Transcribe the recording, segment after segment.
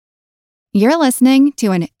You're listening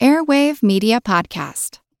to an Airwave Media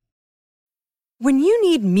Podcast. When you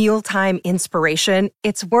need mealtime inspiration,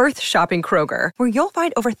 it's worth shopping Kroger, where you'll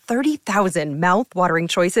find over 30,000 mouth-watering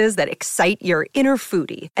choices that excite your inner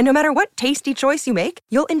foodie. And no matter what tasty choice you make,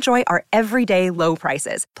 you'll enjoy our everyday low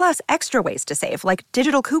prices, plus extra ways to save, like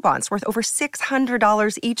digital coupons worth over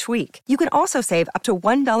 $600 each week. You can also save up to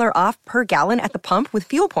 $1 off per gallon at the pump with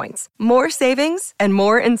fuel points. More savings and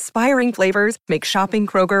more inspiring flavors make shopping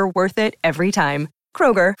Kroger worth it every time.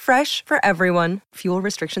 Kroger, fresh for everyone. Fuel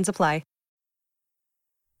restrictions apply.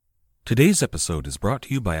 Today's episode is brought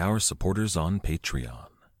to you by our supporters on Patreon,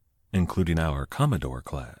 including our Commodore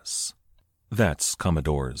class. That's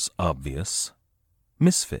Commodore's Obvious,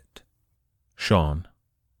 Misfit, Sean,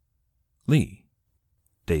 Lee,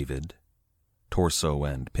 David, Torso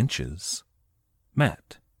and Pinches,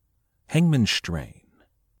 Matt, Hangman Strain,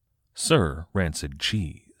 Sir Rancid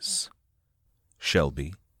Cheese,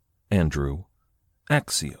 Shelby, Andrew,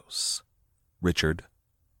 Axios, Richard,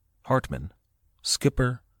 Hartman,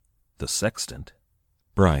 Skipper, The Sextant,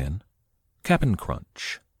 Brian, Cap'n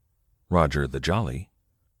Crunch, Roger the Jolly,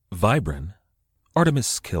 Vibrin,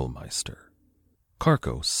 Artemis Killmeister,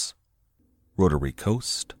 Carcos, Rotary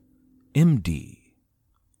Coast, MD,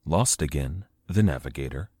 Lost Again, The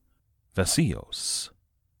Navigator, Vasios,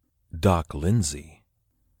 Doc Lindsay,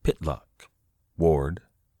 Pitlock, Ward,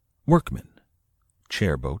 Workman,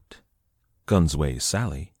 Chairboat, Gunsway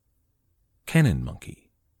Sally, Cannon Monkey,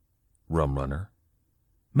 Rumrunner,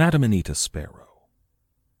 Madam Anita Sparrow,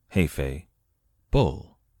 Heifei,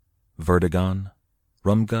 Bull, Vertigon,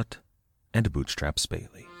 Rumgut, and Bootstraps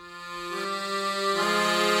Bailey.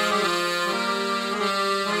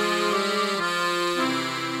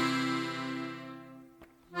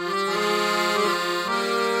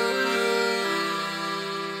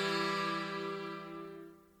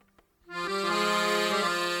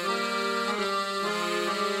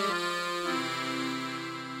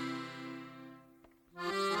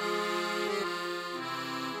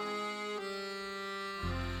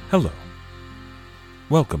 Hello.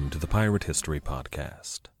 Welcome to the Pirate History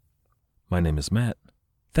Podcast. My name is Matt.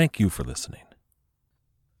 Thank you for listening.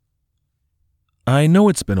 I know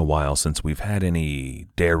it's been a while since we've had any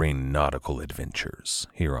daring nautical adventures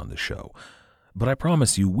here on the show, but I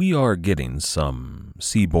promise you we are getting some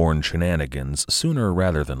seaborne shenanigans sooner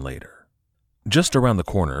rather than later. Just around the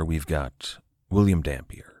corner we've got William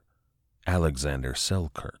Dampier, Alexander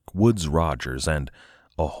Selkirk, Woodes Rogers, and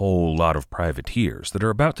a whole lot of privateers that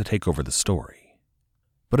are about to take over the story.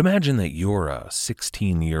 But imagine that you're a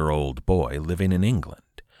 16-year-old boy living in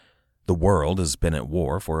England. The world has been at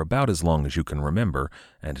war for about as long as you can remember,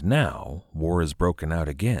 and now war has broken out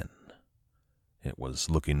again. It was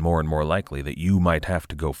looking more and more likely that you might have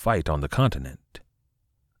to go fight on the continent.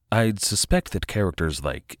 I'd suspect that characters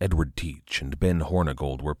like Edward Teach and Ben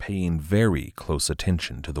Hornigold were paying very close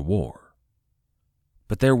attention to the war.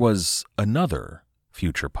 But there was another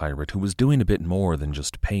future pirate who was doing a bit more than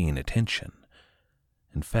just paying attention.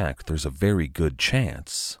 In fact, there's a very good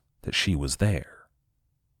chance that she was there.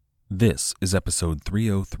 This is episode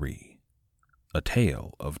 303, A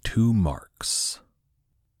Tale of Two Marks.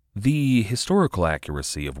 The historical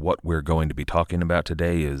accuracy of what we're going to be talking about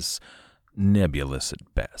today is nebulous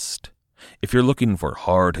at best. If you're looking for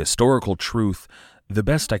hard historical truth, the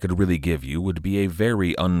best I could really give you would be a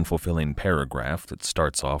very unfulfilling paragraph that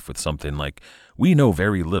starts off with something like, "We know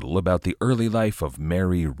very little about the early life of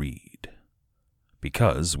Mary Read."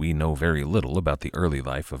 Because we know very little about the early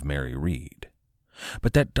life of Mary Read.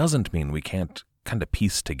 But that doesn't mean we can't kind of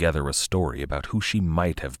piece together a story about who she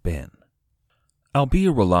might have been. I'll be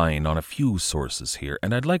relying on a few sources here,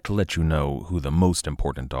 and I'd like to let you know who the most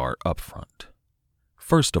important are up front.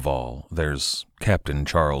 First of all, there's Captain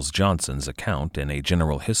Charles Johnson's account in A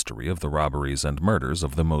General History of the Robberies and Murders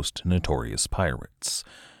of the Most Notorious Pirates.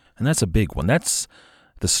 And that's a big one. That's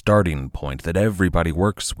the starting point that everybody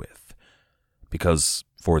works with. Because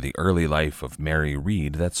for the early life of Mary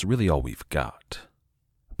Read, that's really all we've got.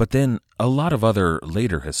 But then a lot of other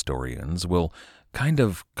later historians will kind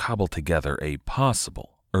of cobble together a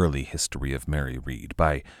possible early history of Mary Read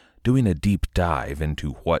by doing a deep dive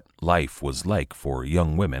into what life was like for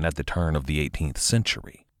young women at the turn of the 18th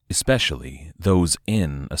century, especially those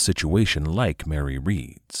in a situation like Mary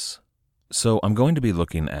Read's. So I'm going to be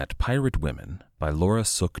looking at Pirate Women by Laura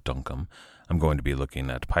Sooke Duncombe. I'm going to be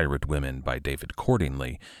looking at Pirate Women by David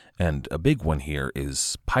Cordingley, and a big one here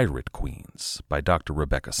is Pirate Queens by Dr.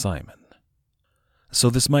 Rebecca Simon.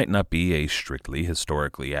 So this might not be a strictly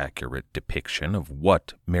historically accurate depiction of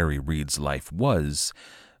what Mary Read's life was,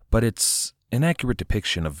 but it's an accurate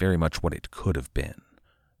depiction of very much what it could have been,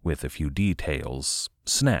 with a few details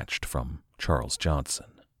snatched from Charles Johnson.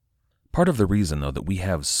 Part of the reason, though, that we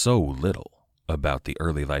have so little about the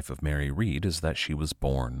early life of Mary Read is that she was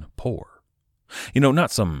born poor.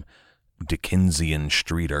 Not some Dickensian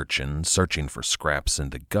street urchin searching for scraps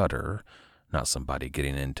in the gutter, not somebody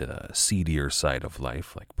getting into the seedier side of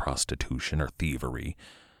life like prostitution or thievery.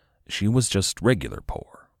 She was just regular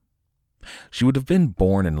poor. She would have been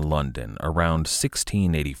born in London around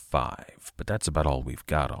 1685, but that's about all we've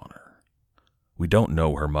got on her. We don't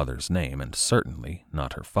know her mother's name, and certainly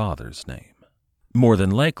not her father's name. More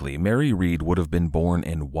than likely, Mary Read would have been born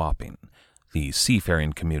in Wapping, the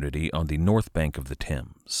seafaring community on the north bank of the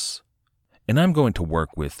Thames. And I'm going to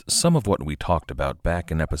work with some of what we talked about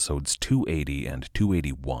back in episodes 280 and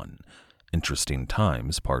 281, Interesting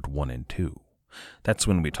Times, Part 1 and 2. That's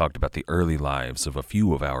when we talked about the early lives of a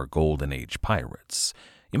few of our Golden Age pirates.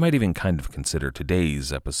 You might even kind of consider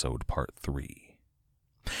today's episode Part 3.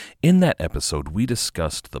 In that episode, we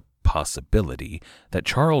discussed the possibility that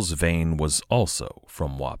Charles Vane was also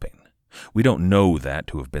from Wapping. We don't know that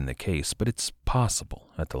to have been the case, but it's possible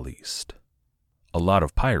at the least. A lot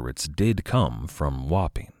of pirates did come from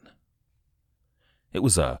Wapping. It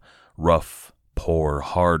was a rough, poor,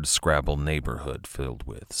 hard-scrabble neighborhood filled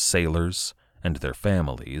with sailors and their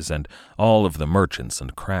families and all of the merchants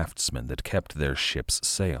and craftsmen that kept their ships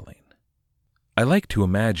sailing. I like to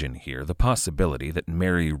imagine here the possibility that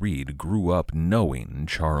Mary Read grew up knowing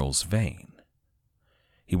Charles Vane.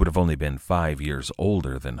 He would have only been 5 years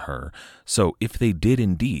older than her, so if they did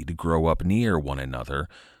indeed grow up near one another,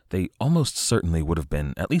 they almost certainly would have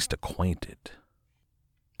been at least acquainted.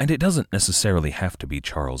 And it doesn't necessarily have to be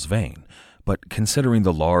Charles Vane, but considering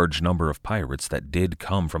the large number of pirates that did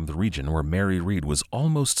come from the region where Mary Read was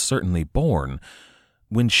almost certainly born,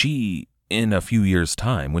 when she, in a few years'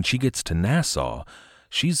 time, when she gets to Nassau,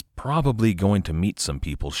 she's probably going to meet some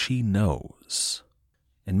people she knows.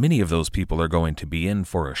 And many of those people are going to be in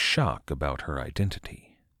for a shock about her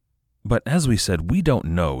identity. But as we said, we don't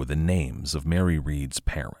know the names of Mary Read's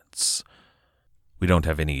parents. We don't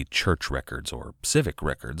have any church records or civic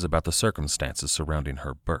records about the circumstances surrounding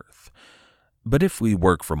her birth. But if we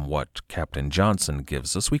work from what Captain Johnson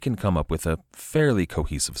gives us, we can come up with a fairly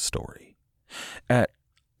cohesive story. At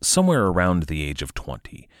somewhere around the age of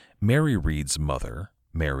 20, Mary Read's mother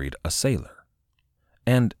married a sailor.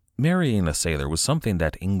 And marrying a sailor was something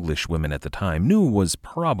that English women at the time knew was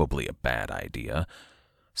probably a bad idea.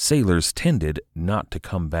 Sailors tended not to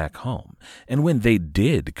come back home, and when they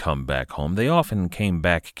did come back home, they often came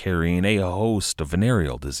back carrying a host of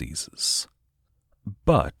venereal diseases.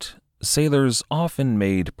 But sailors often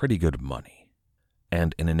made pretty good money,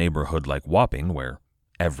 and in a neighborhood like Wapping, where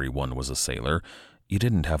everyone was a sailor, you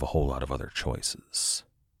didn't have a whole lot of other choices.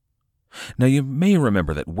 Now, you may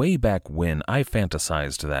remember that way back when I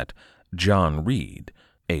fantasized that John Read,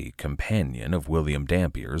 a companion of William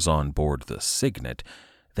Dampier's on board the Cygnet,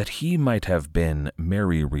 that he might have been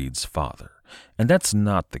Mary Read's father, and that's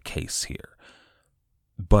not the case here.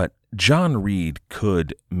 But John Read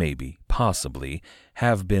could, maybe, possibly,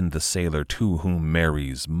 have been the sailor to whom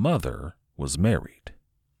Mary's mother was married.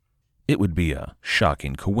 It would be a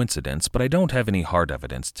shocking coincidence, but I don't have any hard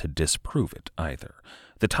evidence to disprove it either.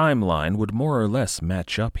 The timeline would more or less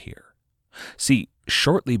match up here. See,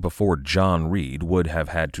 shortly before John Read would have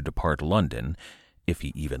had to depart London, if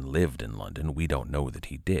he even lived in London, we don't know that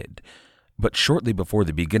he did, but shortly before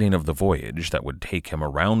the beginning of the voyage that would take him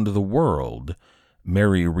around the world,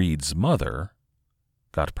 Mary Read's mother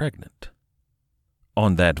got pregnant.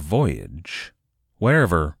 On that voyage,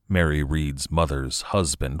 wherever Mary Read's mother's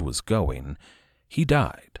husband was going, he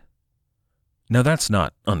died. Now that's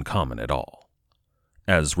not uncommon at all.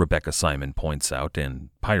 As Rebecca Simon points out in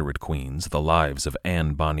Pirate Queens, The Lives of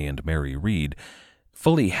Anne Bonny and Mary Read,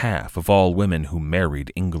 fully half of all women who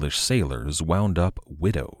married English sailors wound up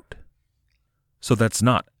widowed. So that's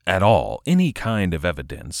not at all any kind of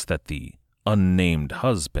evidence that the unnamed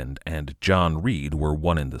husband and John Read were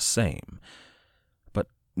one and the same. But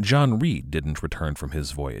John Read didn't return from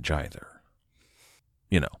his voyage either.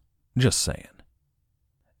 Just saying.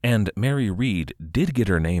 And Mary Read did get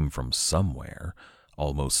her name from somewhere,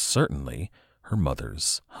 almost certainly her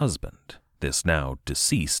mother's husband, this now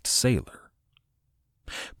deceased sailor.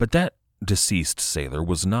 But that deceased sailor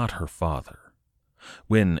was not her father.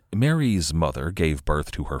 When Mary's mother gave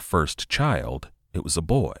birth to her first child, it was a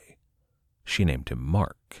boy. She named him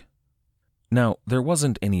Mark. Now, there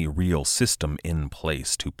wasn't any real system in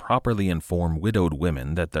place to properly inform widowed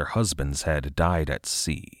women that their husbands had died at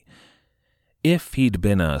sea. If he'd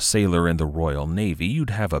been a sailor in the Royal Navy,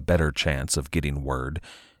 you'd have a better chance of getting word,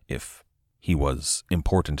 if he was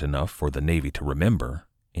important enough for the Navy to remember,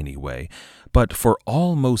 anyway, but for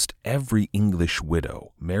almost every English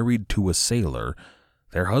widow married to a sailor,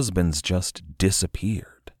 their husbands just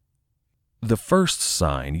disappeared. The first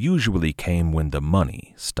sign usually came when the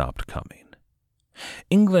money stopped coming.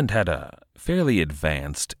 England had a fairly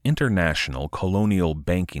advanced international colonial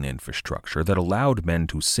banking infrastructure that allowed men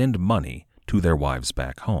to send money to their wives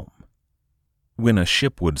back home. When a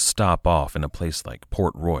ship would stop off in a place like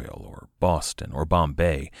Port Royal or Boston or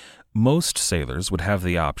Bombay, most sailors would have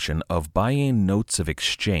the option of buying notes of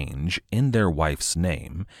exchange in their wife's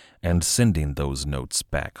name and sending those notes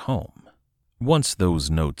back home. Once those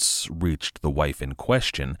notes reached the wife in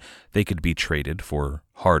question, they could be traded for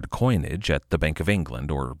hard coinage at the Bank of England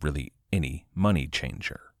or really any money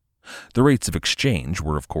changer. The rates of exchange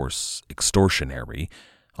were, of course, extortionary.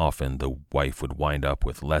 Often the wife would wind up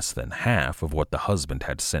with less than half of what the husband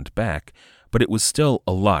had sent back, but it was still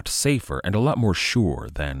a lot safer and a lot more sure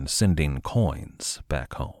than sending coins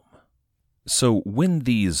back home. So when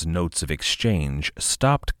these notes of exchange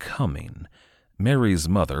stopped coming, Mary's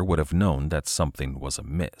mother would have known that something was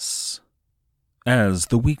amiss. As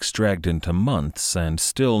the weeks dragged into months and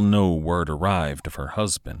still no word arrived of her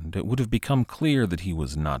husband, it would have become clear that he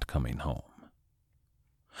was not coming home.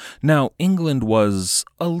 Now, England was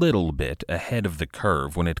a little bit ahead of the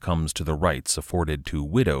curve when it comes to the rights afforded to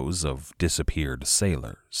widows of disappeared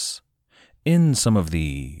sailors. In some of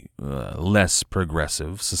the less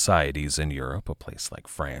progressive societies in Europe, a place like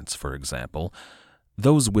France, for example,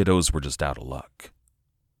 those widows were just out of luck.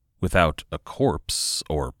 Without a corpse,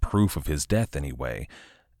 or proof of his death anyway,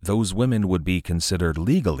 those women would be considered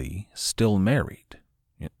legally still married,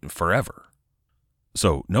 forever.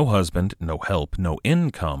 So no husband, no help, no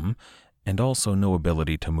income, and also no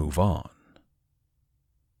ability to move on.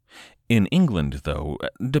 In England, though,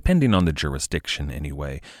 depending on the jurisdiction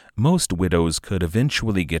anyway, most widows could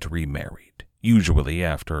eventually get remarried, usually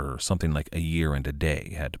after something like a year and a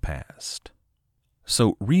day had passed.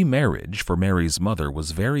 So remarriage for Mary's mother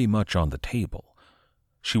was very much on the table.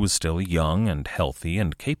 She was still young and healthy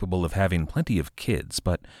and capable of having plenty of kids,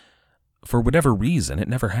 but for whatever reason it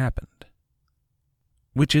never happened.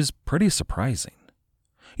 Which is pretty surprising.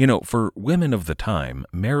 For women of the time,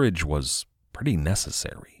 marriage was pretty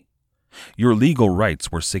necessary. Your legal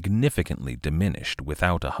rights were significantly diminished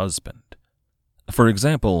without a husband. For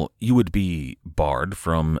example, you would be barred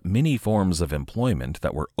from many forms of employment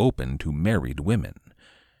that were open to married women.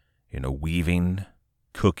 Weaving,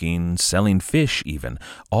 cooking, selling fish even,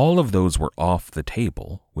 all of those were off the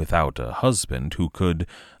table without a husband who could,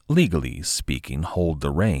 legally speaking, hold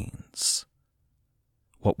the reins.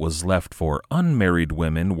 What was left for unmarried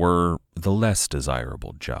women were the less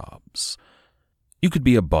desirable jobs. You could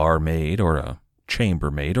be a barmaid or a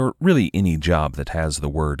chambermaid or really any job that has the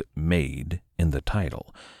word maid in the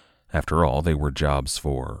title. After all, they were jobs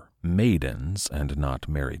for maidens and not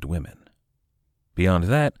married women. Beyond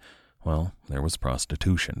that, there was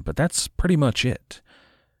prostitution, but that's pretty much it.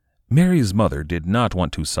 Mary's mother did not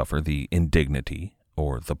want to suffer the indignity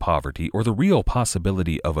or the poverty, or the real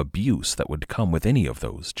possibility of abuse that would come with any of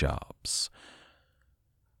those jobs.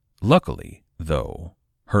 Luckily, though,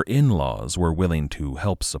 her in-laws were willing to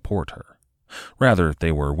help support her. Rather,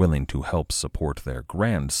 they were willing to help support their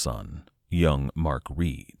grandson, young Mark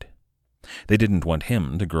Reed. They didn't want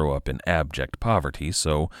him to grow up in abject poverty,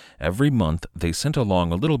 so every month they sent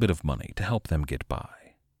along a little bit of money to help them get by.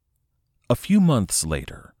 A few months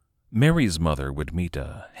later, Mary's mother would meet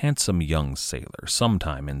a handsome young sailor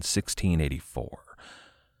sometime in 1684.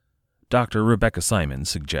 Dr. Rebecca Simon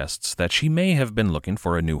suggests that she may have been looking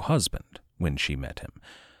for a new husband when she met him,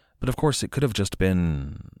 but of course it could have just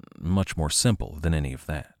been much more simple than any of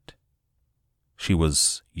that. She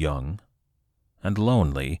was young and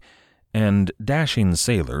lonely, and dashing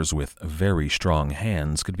sailors with very strong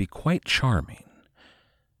hands could be quite charming.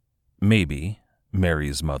 Maybe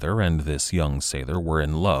Mary's mother and this young sailor were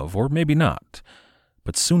in love, or maybe not,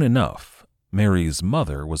 but soon enough, Mary's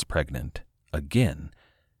mother was pregnant again,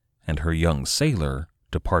 and her young sailor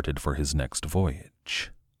departed for his next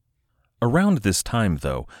voyage. Around this time,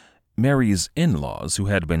 though, Mary's in-laws, who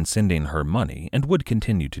had been sending her money and would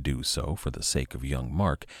continue to do so for the sake of young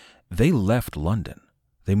Mark, they left London.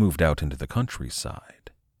 They moved out into the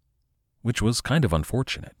countryside, which was kind of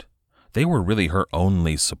unfortunate. They were really her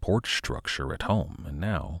only support structure at home, and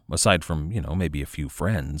now, aside from, maybe a few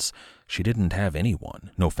friends, she didn't have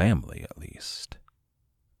anyone, no family at least.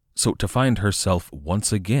 So to find herself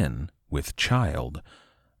once again with child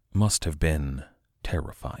must have been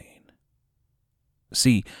terrifying.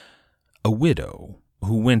 See, a widow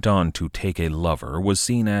who went on to take a lover was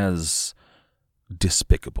seen as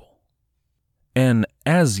despicable. An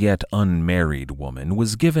as-yet unmarried woman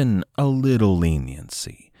was given a little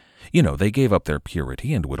leniency. They gave up their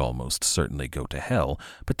purity and would almost certainly go to hell,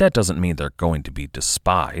 but that doesn't mean they're going to be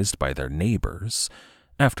despised by their neighbors.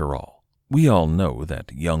 After all, we all know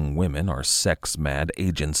that young women are sex-mad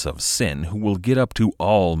agents of sin who will get up to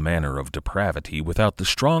all manner of depravity without the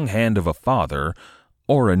strong hand of a father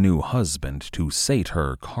or a new husband to sate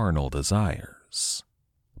her carnal desires.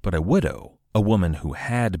 But a widow, a woman who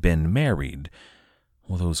had been married,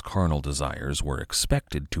 well, those carnal desires were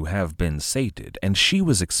expected to have been sated, and she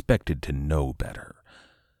was expected to know better.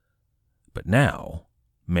 But now,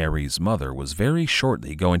 Mary's mother was very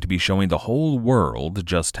shortly going to be showing the whole world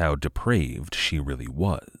just how depraved she really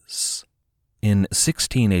was. In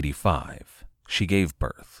 1685, she gave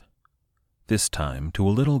birth, this time to a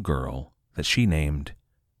little girl that she named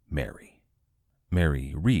Mary.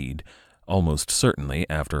 Mary Read, almost certainly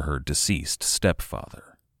after her deceased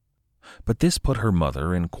stepfather. But this put her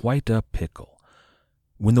mother in quite a pickle.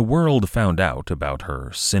 When the world found out about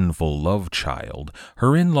her sinful love child,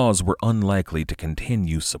 her in-laws were unlikely to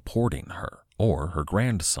continue supporting her or her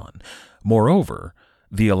grandson. Moreover,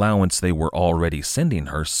 the allowance they were already sending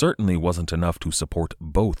her certainly wasn't enough to support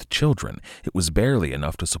both children. It was barely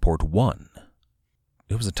enough to support one.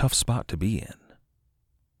 It was a tough spot to be in.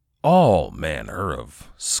 All manner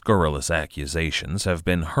of scurrilous accusations have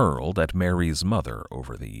been hurled at Mary's mother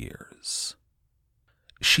over the years.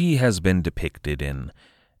 She has been depicted in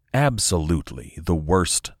absolutely the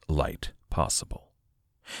worst light possible.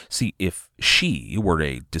 See, if she were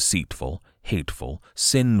a deceitful, hateful,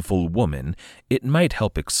 sinful woman, it might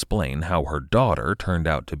help explain how her daughter turned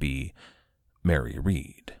out to be Mary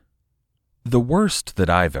Read. The worst that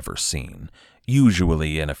I've ever seen,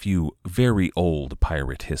 usually in a few very old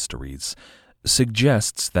pirate histories,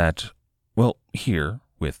 suggests that, well, here,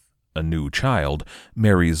 with a new child,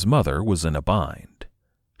 Mary's mother was in a bind.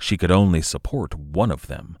 She could only support one of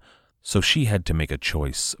them, so she had to make a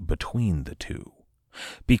choice between the two.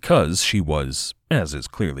 Because she was, as is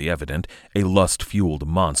clearly evident, a lust-fueled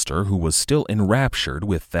monster who was still enraptured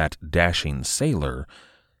with that dashing sailor,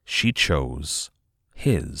 she chose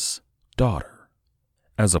his daughter,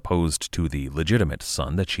 as opposed to the legitimate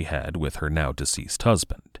son that she had with her now-deceased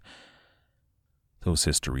husband. Those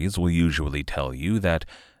histories will usually tell you that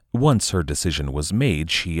once her decision was made,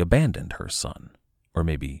 she abandoned her son, or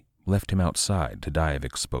maybe left him outside to die of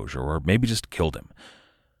exposure, or maybe just killed him.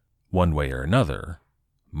 One way or another,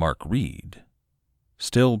 Mark Read,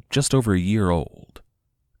 still just over a year old,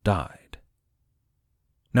 died.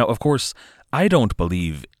 Now, of course, I don't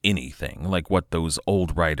believe anything like what those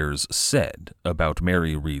old writers said about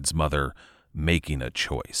Mary Read's mother making a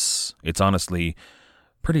choice. It's honestly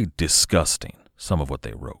pretty disgusting, some of what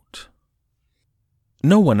they wrote.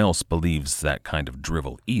 No one else believes that kind of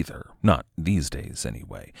drivel either, not these days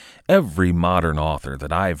anyway. Every modern author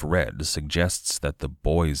that I've read suggests that the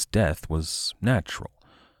boy's death was natural,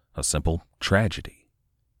 a simple tragedy.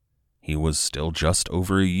 He was still just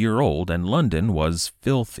over a year old, and London was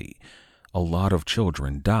filthy. A lot of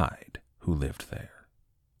children died who lived there.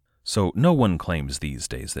 So no one claims these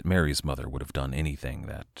days that Mary's mother would have done anything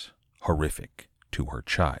that horrific to her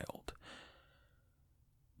child.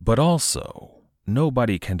 But also,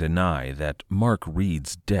 nobody can deny that Mark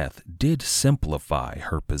Read's death did simplify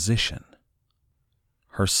her position.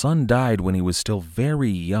 Her son died when he was still very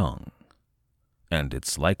young, and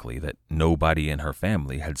it's likely that nobody in her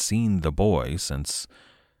family had seen the boy since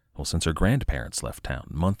her grandparents left town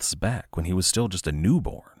months back when he was still just a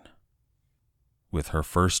newborn. With her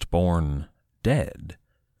firstborn dead,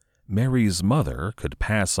 Mary's mother could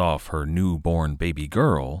pass off her newborn baby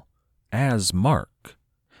girl as Mark,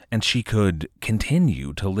 and she could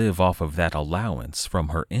continue to live off of that allowance from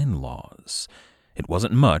her in-laws. It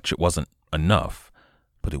wasn't much, it wasn't enough,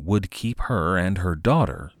 but it would keep her and her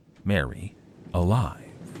daughter, Mary, alive.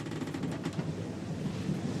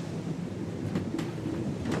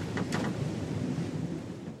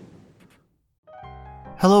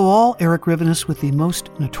 Hello all, Eric Rivenes with the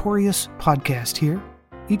Most Notorious podcast here.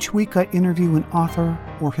 Each week I interview an author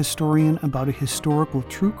or historian about a historical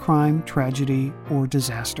true crime, tragedy, or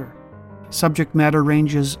disaster. Subject matter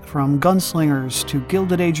ranges from gunslingers to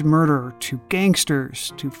Gilded Age murder to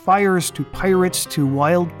gangsters to fires to pirates to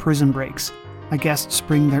wild prison breaks. My guests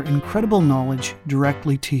bring their incredible knowledge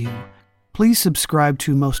directly to you. Please subscribe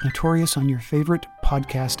to Most Notorious on your favorite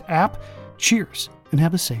podcast app. Cheers, and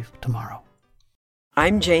have a safe tomorrow.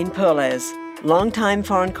 I'm Jane Perlez, longtime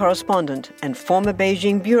foreign correspondent and former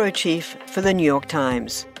Beijing bureau chief for the New York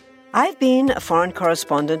Times. I've been a foreign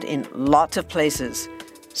correspondent in lots of places: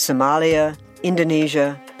 Somalia,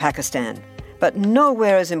 Indonesia, Pakistan. but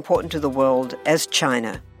nowhere as important to the world as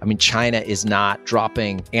China. I mean, China is not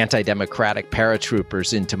dropping anti-democratic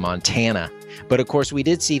paratroopers into Montana. But of course, we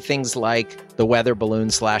did see things like the weather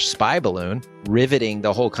balloon/spy balloon riveting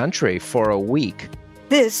the whole country for a week.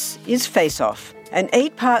 This is Face Off, an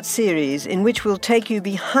 8-part series in which we'll take you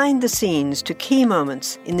behind the scenes to key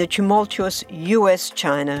moments in the tumultuous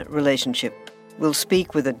US-China relationship. We'll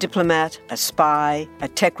speak with a diplomat, a spy, a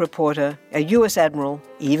tech reporter, a US admiral,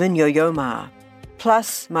 even Yo-Yo Ma.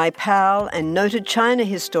 Plus, my pal and noted China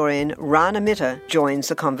historian Rana Mitter joins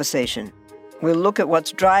the conversation. We'll look at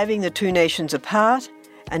what's driving the two nations apart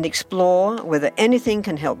and explore whether anything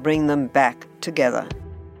can help bring them back together.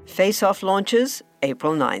 Face Off launches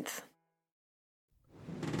April 9th.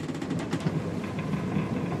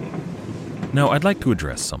 Now, I'd like to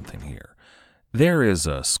address something here. There is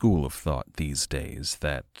a school of thought these days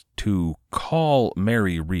that to call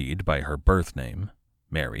Mary Read by her birth name,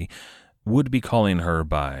 Mary, would be calling her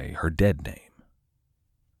by her dead name.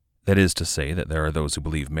 That is to say that there are those who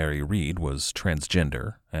believe Mary Read was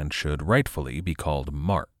transgender and should rightfully be called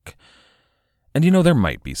Mark. And you know, there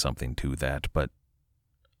might be something to that, but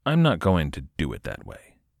I'm not going to do it that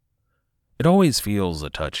way. It always feels a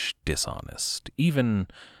touch dishonest, even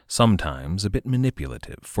sometimes a bit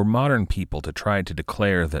manipulative, for modern people to try to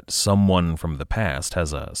declare that someone from the past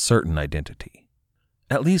has a certain identity.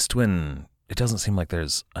 At least when it doesn't seem like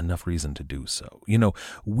there's enough reason to do so. You know,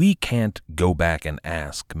 we can't go back and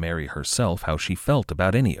ask Mary herself how she felt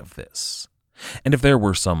about any of this. And if there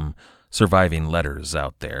were some surviving letters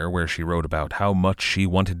out there where she wrote about how much she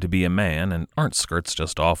wanted to be a man, and aren't skirts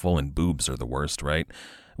just awful and boobs are the worst, right?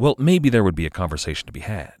 Well, maybe there would be a conversation to be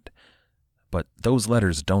had. But those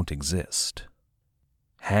letters don't exist.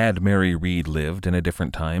 Had Mary Read lived in a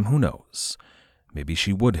different time, who knows? Maybe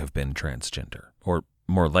she would have been transgender, or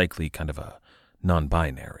more likely kind of a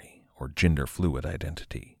non-binary or gender-fluid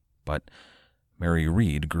identity. But Mary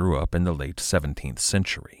Read grew up in the late 17th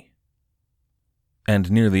century.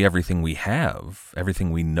 And nearly everything we have,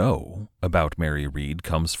 everything we know about Mary Read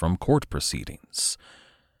comes from court proceedings.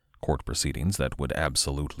 Court proceedings that would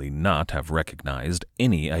absolutely not have recognized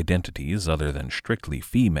any identities other than strictly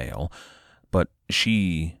female, but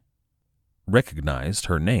she recognized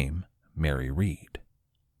her name, Mary Read.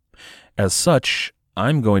 As such,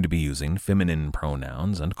 I'm going to be using feminine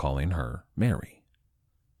pronouns and calling her Mary.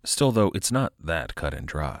 Still, though, it's not that cut and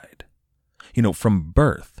dried. You know, from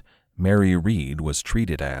birth, Mary Read was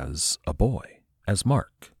treated as a boy, as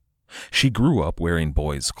Mark. She grew up wearing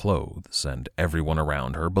boys' clothes, and everyone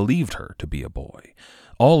around her believed her to be a boy.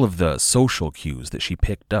 All of the social cues that she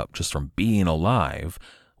picked up just from being alive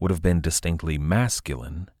would have been distinctly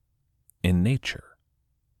masculine in nature.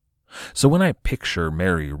 So when I picture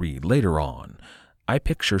Mary Read later on, I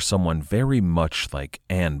picture someone very much like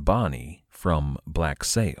Anne Bonny from Black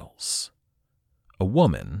Sails. A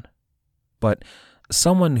woman, but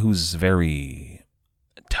someone who's very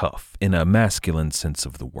tough in a masculine sense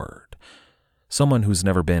of the word. Someone who's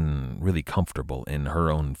never been really comfortable in her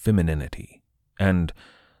own femininity, and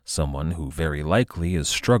someone who very likely is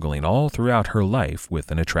struggling all throughout her life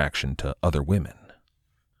with an attraction to other women.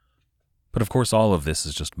 But of course, all of this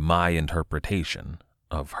is just my interpretation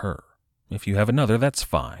of her. If you have another, that's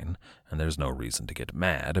fine, and there's no reason to get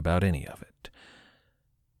mad about any of it.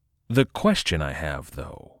 The question I have,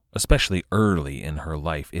 though, especially early in her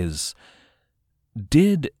life, is,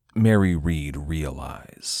 did Mary Read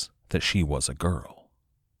realize that she was a girl?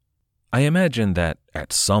 I imagine that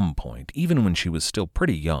at some point, even when she was still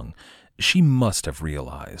pretty young, she must have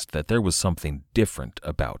realized that there was something different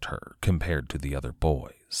about her compared to the other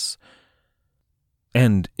boys.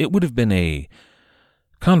 And it would have been a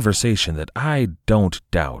conversation that I don't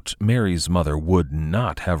doubt Mary's mother would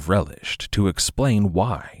not have relished to explain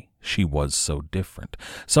why she was so different.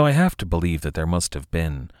 So I have to believe that there must have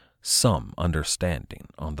been some understanding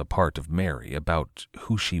on the part of Mary about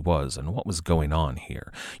who she was and what was going on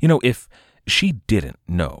here. You know, if she didn't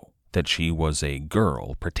know that she was a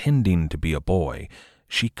girl pretending to be a boy,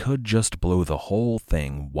 she could just blow the whole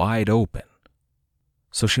thing wide open.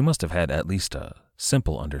 So she must have had at least a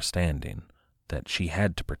simple understanding that she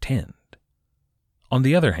had to pretend. On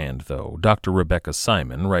the other hand, though, Dr. Rebecca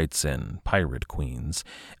Simon writes in Pirate Queens,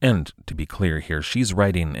 and to be clear here, she's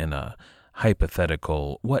writing in a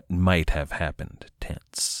hypothetical, what might have happened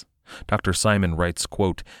tense. Dr. Simon writes,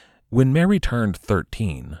 quote, "When Mary turned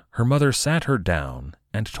 13, her mother sat her down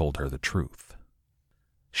and told her the truth.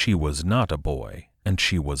 She was not a boy, and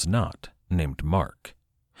she was not named Mark.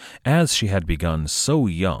 As she had begun so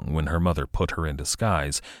young when her mother put her in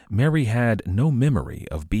disguise, Mary had no memory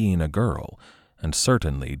of being a girl, and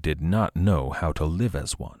certainly did not know how to live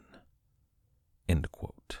as one. End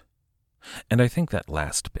quote. And I think that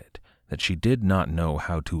last bit, that she did not know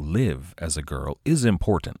how to live as a girl, is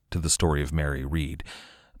important to the story of Mary Read,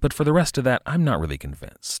 but for the rest of that, I'm not really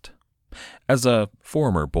convinced. As a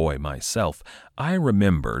former boy myself, I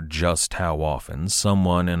remember just how often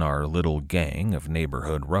someone in our little gang of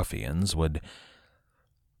neighborhood ruffians would...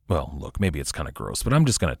 Well, look, maybe it's kind of gross, but I'm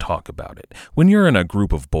just going to talk about it. When you're in a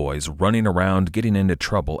group of boys running around getting into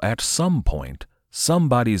trouble, at some point,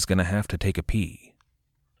 somebody's going to have to take a pee.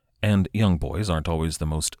 And young boys aren't always the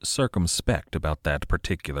most circumspect about that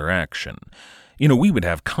particular action. We would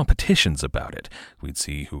have competitions about it. We'd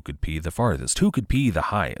see who could pee the farthest, who could pee the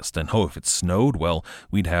highest, and if it snowed, well,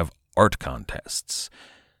 we'd have art contests.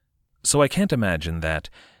 So I can't imagine that,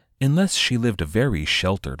 unless she lived a very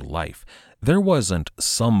sheltered life, there wasn't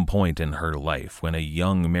some point in her life when a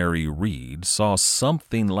young Mary Read saw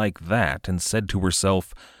something like that and said to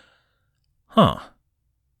herself,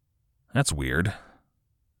 that's weird.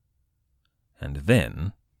 And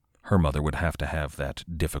then her mother would have to have that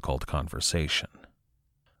difficult conversation.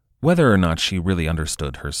 Whether or not she really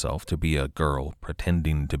understood herself to be a girl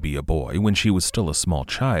pretending to be a boy when she was still a small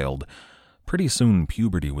child, pretty soon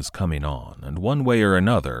puberty was coming on, and one way or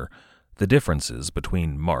another, the differences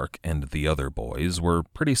between Mark and the other boys were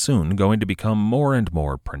pretty soon going to become more and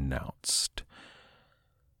more pronounced.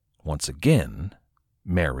 Once again,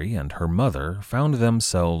 Mary and her mother found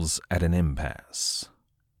themselves at an impasse.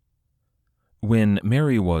 When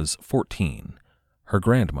Mary was 14, her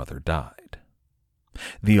grandmother died.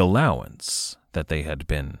 The allowance that they had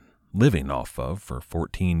been living off of for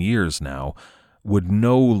 14 years now would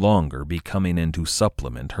no longer be coming in to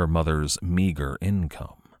supplement her mother's meager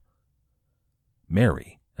income.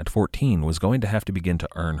 Mary, at 14, was going to have to begin to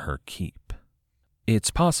earn her keep.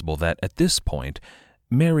 It's possible that at this point,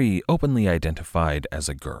 Mary openly identified as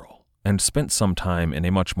a girl and spent some time in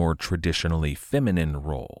a much more traditionally feminine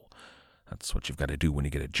role. That's what you've got to do when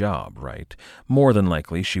you get a job, right? More than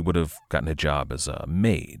likely, she would have gotten a job as a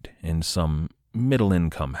maid in some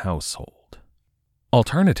middle-income household.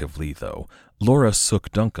 Alternatively, though, Laura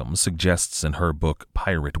Sooke Duncombe suggests in her book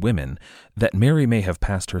Pirate Women that Mary may have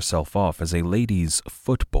passed herself off as a lady's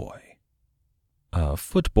footboy. A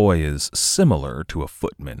footboy is similar to a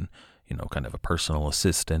footman, kind of a personal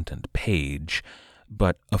assistant and page,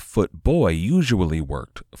 but a footboy usually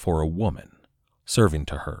worked for a woman, serving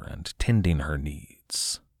to her and tending her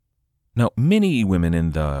needs. Now, many women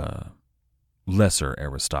in the lesser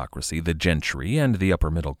aristocracy, the gentry and the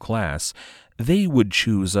upper middle class, they would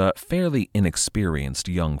choose a fairly inexperienced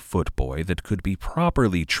young footboy that could be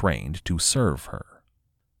properly trained to serve her.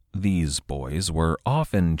 These boys were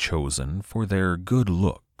often chosen for their good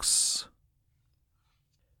looks.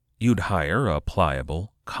 You'd hire a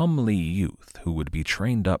pliable, comely youth who would be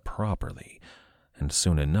trained up properly, and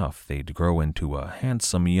soon enough they'd grow into a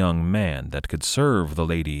handsome young man that could serve the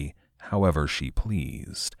lady however she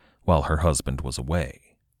pleased, while her husband was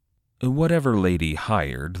away. Whatever lady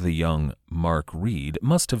hired the young Mark Read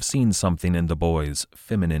must have seen something in the boy's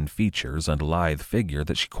feminine features and lithe figure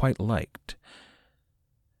that she quite liked.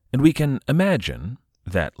 And we can imagine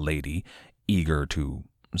that lady, eager to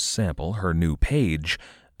sample her new page,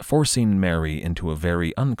 forcing Mary into a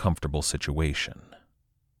very uncomfortable situation.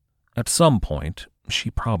 At some point, she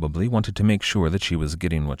probably wanted to make sure that she was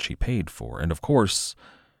getting what she paid for, and of course,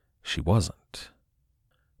 she wasn't.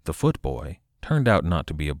 The footboy turned out not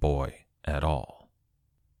to be a boy at all.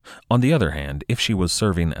 On the other hand, if she was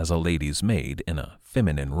serving as a lady's maid in a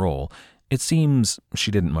feminine role, it seems she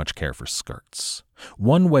didn't much care for skirts.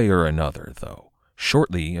 One way or another, though,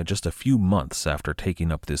 shortly, just a few months after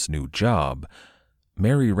taking up this new job,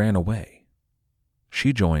 Mary ran away.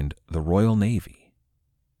 She joined the Royal Navy.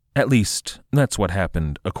 At least, that's what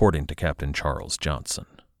happened according to Captain Charles Johnson.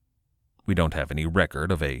 We don't have any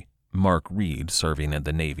record of a Mark Read serving in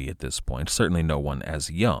the Navy at this point, certainly no one as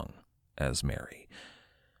young as Mary.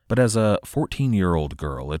 But as a 14-year-old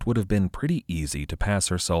girl, it would have been pretty easy to pass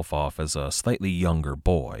herself off as a slightly younger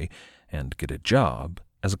boy and get a job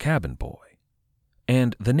as a cabin boy.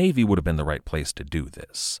 And the Navy would have been the right place to do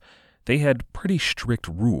this. They had pretty strict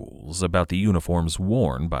rules about the uniforms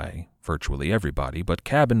worn by virtually everybody, but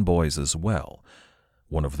cabin boys as well.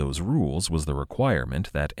 One of those rules was the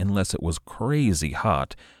requirement that unless it was crazy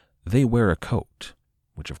hot, they wear a coat,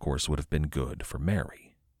 which of course would have been good for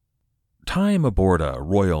Mary. Time aboard a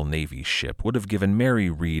Royal Navy ship would have given Mary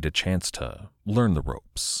Read a chance to learn the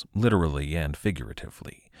ropes, literally and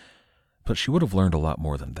figuratively. But she would have learned a lot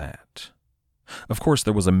more than that. Of course,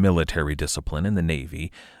 there was a military discipline in the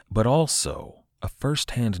Navy, but also a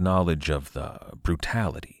first-hand knowledge of the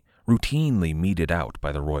brutality routinely meted out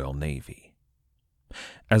by the Royal Navy.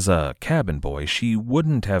 As a cabin boy, she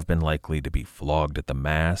wouldn't have been likely to be flogged at the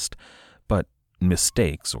mast, but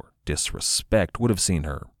mistakes or disrespect would have seen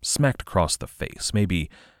her smacked across the face, maybe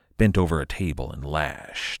bent over a table and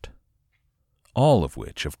lashed. All of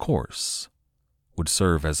which, of course, would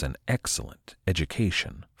serve as an excellent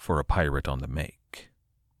education for a pirate on the make.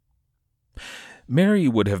 Mary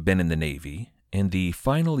would have been in the Navy in the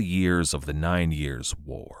final years of the 9 Years'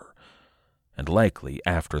 War, and likely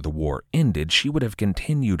after the war ended, she would have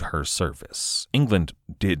continued her service. England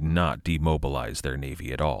did not demobilize their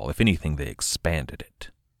navy at all. If anything, they expanded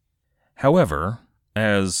it. However,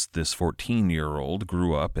 as this 14-year-old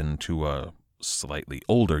grew up into a slightly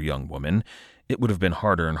older young woman, it would have been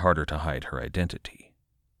harder and harder to hide her identity.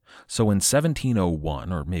 So in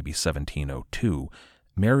 1701, or maybe 1702,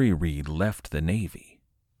 Mary Read left the Navy.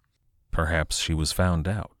 Perhaps she was found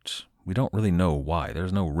out. We don't really know why.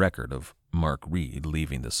 There's no record of Mark Read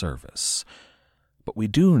leaving the service. But we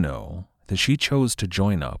do know that she chose to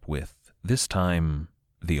join up with, this time,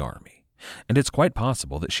 the Army. And it's quite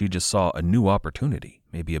possible that she just saw a new opportunity,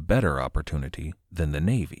 maybe a better opportunity than the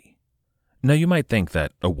Navy. Now you might think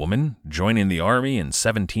that a woman joining the Army in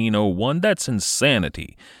 1701, that's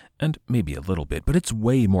insanity. And maybe a little bit, but it's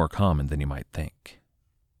way more common than you might think.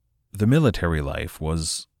 The military life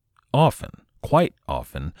was often, quite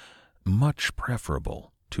often, much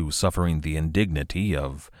preferable to suffering the indignity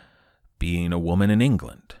of being a woman in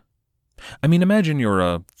England. I mean, imagine you're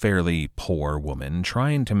a fairly poor woman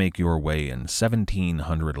trying to make your way in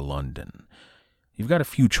 1700 London. You've got a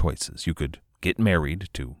few choices. You could get married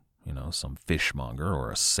to, some fishmonger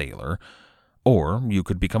or a sailor, or you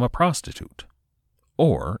could become a prostitute.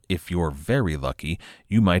 Or, if you're very lucky,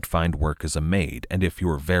 you might find work as a maid, and if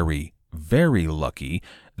you're very, very lucky,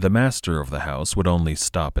 the master of the house would only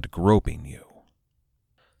stop at groping you.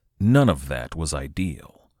 None of that was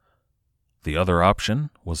ideal. The other option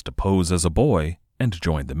was to pose as a boy and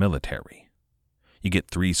join the military. You get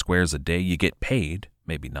 3 squares a day, you get paid,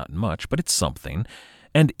 maybe not much, but it's something,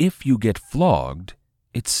 and if you get flogged,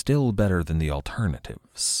 it's still better than the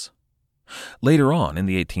alternatives. Later on, in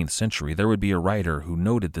the 18th century, there would be a writer who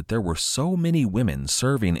noted that there were so many women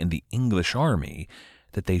serving in the English army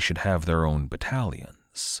that they should have their own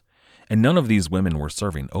battalions. And none of these women were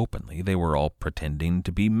serving openly. They were all pretending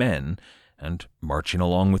to be men and marching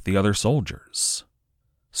along with the other soldiers.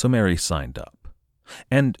 So Mary signed up.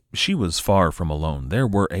 And she was far from alone. There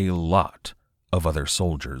were a lot of other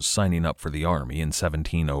soldiers signing up for the army in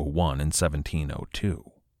 1701 and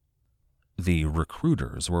 1702. The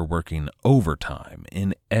recruiters were working overtime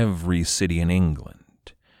in every city in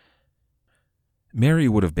England. Mary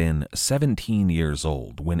would have been 17 years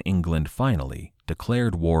old when England finally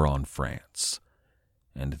declared war on France,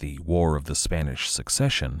 and the War of the Spanish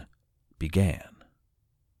Succession began.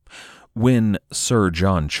 When Sir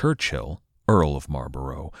John Churchill, Earl of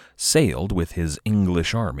Marlborough, sailed with his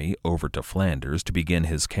English army over to Flanders to begin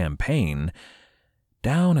his campaign,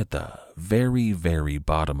 down at the very, very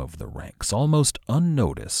bottom of the ranks, almost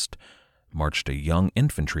unnoticed, marched a young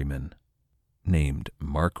infantryman named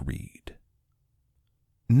Mark Read.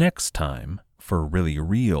 Next time, for really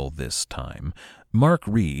real this time, Mark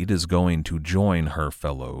Read is going to join her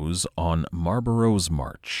fellows on Marlborough's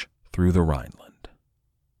march through the Rhineland.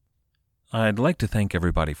 I'd like to thank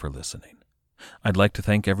everybody for listening. I'd like to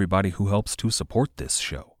thank everybody who helps to support this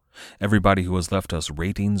show. Everybody who has left us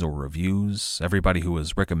ratings or reviews, everybody who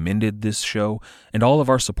has recommended this show, and all of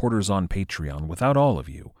our supporters on Patreon. Without all of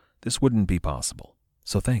you, this wouldn't be possible.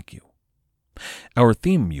 So thank you. Our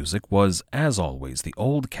theme music was, as always, The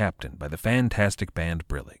Old Captain by the fantastic band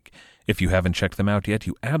Brillig. If you haven't checked them out yet,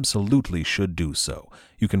 you absolutely should do so.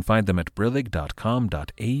 You can find them at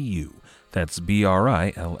brillig.com.au. That's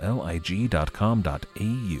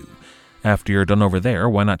BRILLIG.com.au. After you're done over there,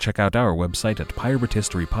 why not check out our website at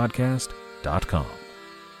piratehistorypodcast.com.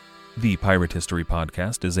 The Pirate History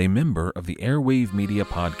Podcast is a member of the Airwave Media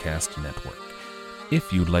Podcast Network.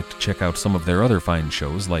 If you'd like to check out some of their other fine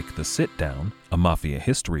shows like The Sit Down, a Mafia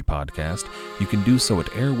history podcast, you can do so at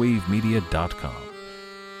airwavemedia.com.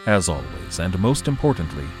 As always, and most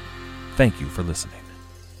importantly, thank you for listening.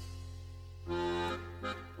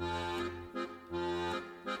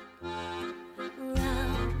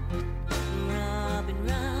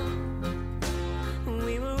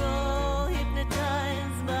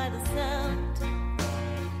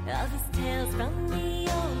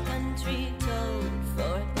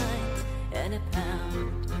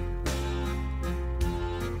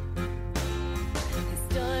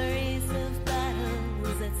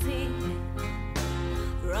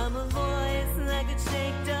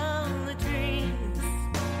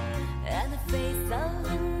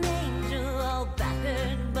 Of an angel all back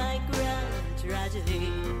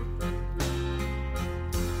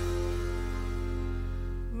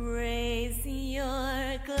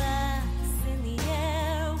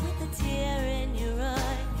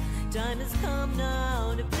has come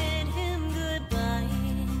now to bid him goodbye.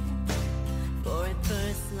 For at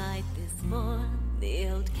first light this morn, the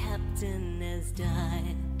old captain has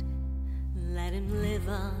died. Let him live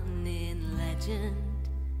on in legend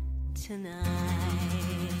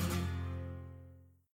tonight.